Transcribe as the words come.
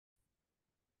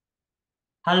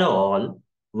Hello all,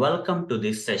 welcome to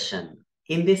this session.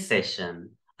 In this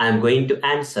session, I am going to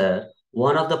answer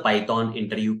one of the Python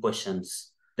interview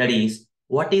questions. That is,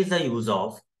 what is the use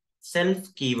of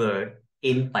self keyword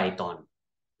in Python?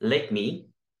 Let me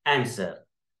answer.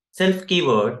 Self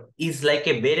keyword is like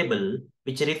a variable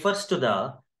which refers to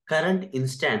the current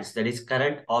instance, that is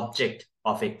current object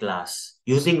of a class,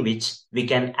 using which we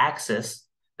can access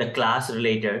the class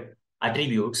related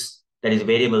attributes, that is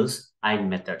variables and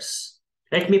methods.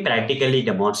 Let me practically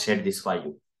demonstrate this for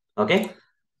you. Okay.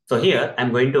 So here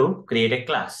I'm going to create a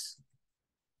class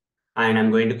and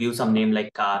I'm going to give some name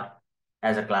like car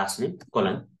as a class name,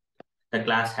 colon. The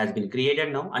class has been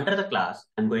created now. Under the class,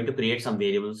 I'm going to create some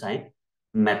variables and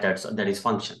methods, that is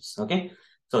functions. Okay.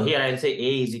 So here I'll say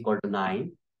a is equal to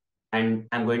 9 and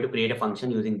I'm going to create a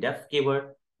function using def keyword,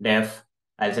 def,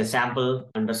 I'll say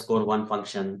sample underscore one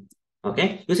function.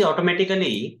 Okay. You see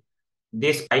automatically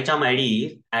this PyCharm ID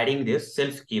is adding this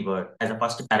self keyword as a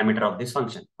first parameter of this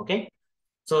function. Okay.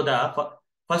 So the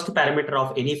first parameter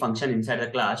of any function inside the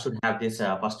class should have this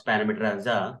first parameter as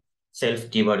a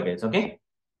self keyword, guys. Okay.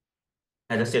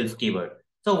 As a self keyword.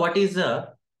 So what is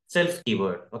a self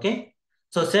keyword? Okay.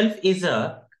 So self is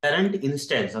a current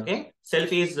instance. Okay.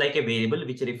 Self is like a variable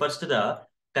which refers to the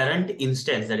current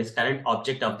instance, that is current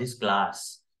object of this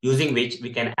class, using which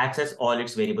we can access all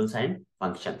its variables and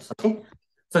functions. Okay.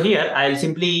 So here I'll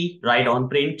simply write on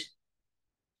print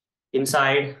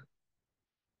inside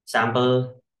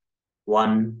sample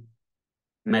one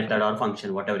method or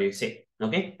function, whatever you say.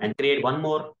 Okay. And create one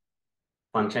more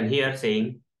function here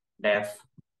saying def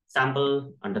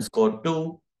sample underscore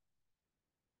two.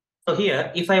 So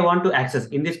here, if I want to access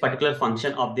in this particular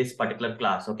function of this particular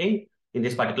class, okay, in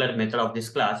this particular method of this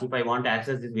class, if I want to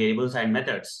access these variables and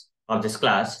methods of this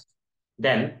class,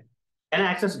 then can I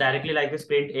access directly like this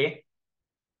print a?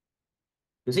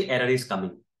 You see error is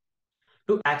coming.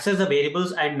 To access the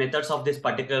variables and methods of this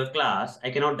particular class, I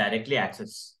cannot directly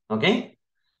access, okay?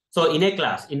 So in a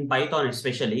class, in Python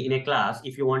especially, in a class,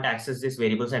 if you want to access these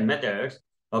variables and methods,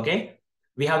 okay,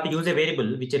 we have to use a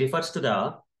variable which refers to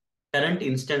the current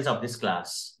instance of this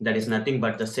class. That is nothing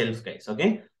but the self, guys,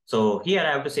 okay? So here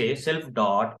I have to say self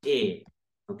dot a,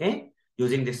 okay?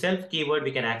 Using the self keyword,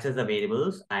 we can access the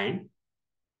variables and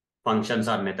functions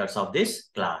or methods of this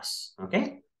class,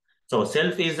 okay? So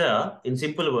self is in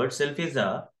simple words, self is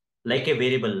like a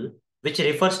variable which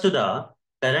refers to the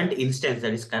current instance,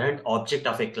 that is current object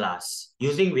of a class,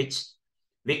 using which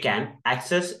we can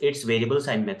access its variables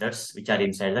and methods which are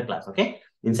inside the class, okay?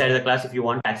 Inside the class, if you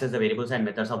want to access the variables and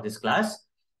methods of this class,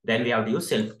 then we have to use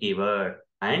self keyword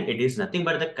and it is nothing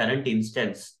but the current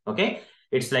instance, okay?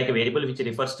 It's like a variable which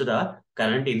refers to the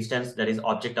current instance, that is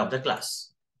object of the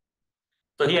class.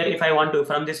 So here, if I want to,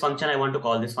 from this function, I want to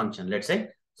call this function, let's say.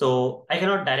 So I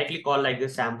cannot directly call like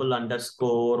this sample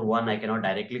underscore one. I cannot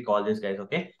directly call this, guys,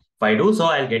 okay? If I do so,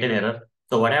 I'll get an error.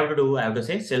 So what I have to do, I have to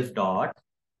say self dot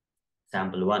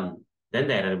sample one. Then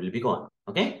the error will be gone,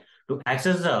 okay? To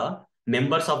access the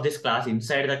members of this class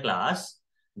inside the class,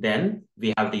 then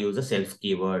we have to use a self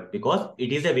keyword because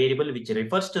it is a variable which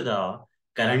refers to the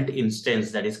current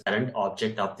instance, that is current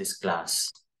object of this class.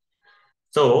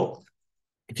 So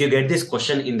if you get this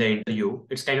question in the interview,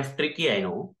 it's kind of tricky, I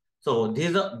know. So this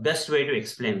is the best way to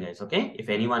explain, guys, okay? If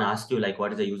anyone asks you like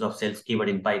what is the use of self keyword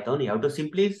in Python, you have to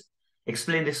simply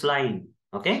explain this line,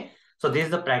 okay? So this is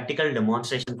the practical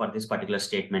demonstration for this particular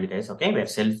statement, guys, okay? Where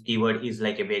self keyword is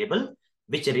like a variable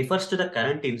which refers to the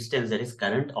current instance, that is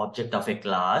current object of a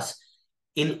class.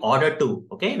 In order to,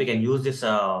 okay, we can use this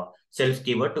self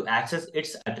keyword to access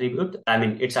its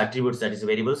its attributes, that is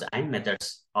variables and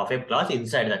methods of a class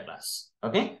inside the class.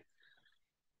 Okay,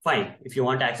 fine. If you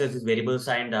want to access these variables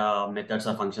and methods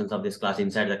or functions of this class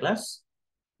inside the class,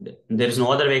 there is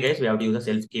no other way, guys. We have to use a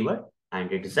self keyword,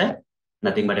 and it is a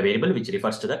nothing but a variable which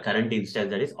refers to the current instance,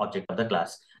 that is object of the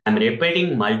class. I'm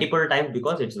repeating multiple times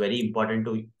because it's very important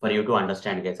to for you to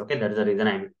understand, guys. Okay, that is the reason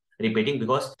I'm repeating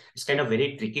because it's kind of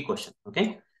very tricky question.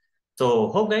 Okay, so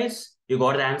hope guys you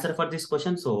got the answer for this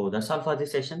question. So that's all for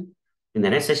this session. In the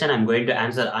next session, I'm going to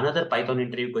answer another Python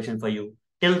interview question for you.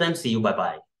 Till then, see you. Bye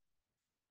bye.